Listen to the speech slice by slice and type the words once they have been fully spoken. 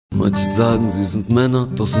Manche sagen, sie sind Männer,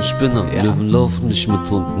 doch sind Spinner. Löwen laufen nicht mit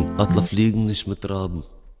Hunden, Adler fliegen nicht mit Raben.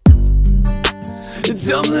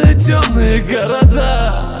 Темные, темные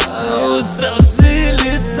города, уставшие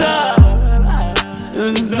лица.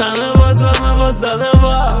 Заново, заново,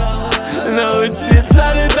 заново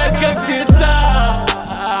научиться летать как птица.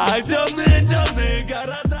 Темные, темные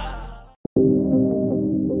города.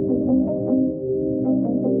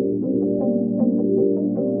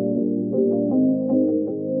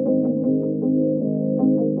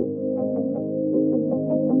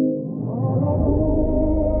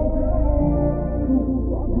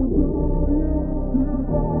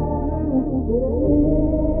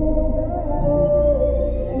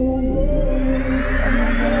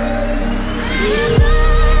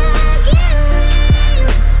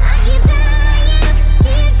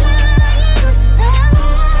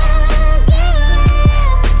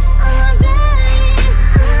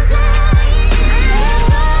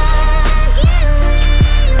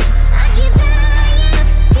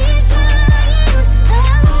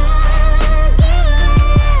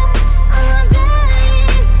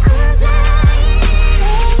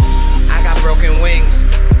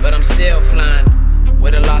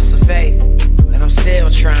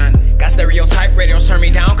 Stereotype radios turn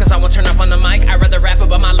me down cause I won't turn up on the mic. I'd rather rap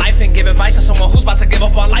about my life and give advice to someone who's about to give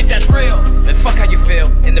up on life that's real. Man, fuck how you feel,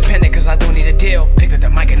 independent cause I don't need a deal. Picked up the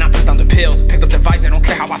mic and I put down the pills. Picked up the vice, I don't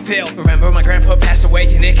care how I feel. Remember my grandpa passed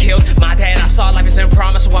away and it killed my dad. I saw life is in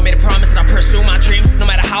promise, so I made a promise that I'll pursue my dreams no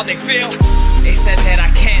matter how they feel. They said that I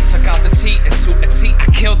can't, took out the T and to a T I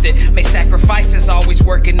killed it. Made sacrifices, always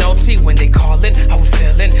working OT. When they callin', I was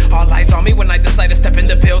feeling all eyes on me when I decide to step in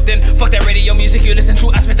the building. Fuck that radio music you listen to,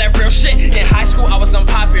 I spit that real shit. In high school I was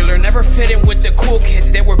unpopular, never fit in with the cool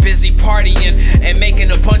kids. They were busy partying and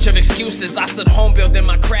making a bunch of excuses. I stood home building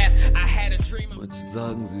my craft, I had a dream. Manche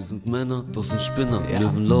sagen, sie sind Männer, doch sind Spinner.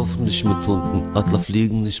 Löwen laufen nicht mit Hunden, Adler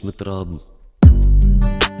fliegen nicht mit Raben.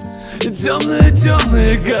 Темные,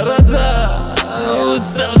 темные города,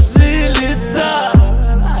 уставшие лица.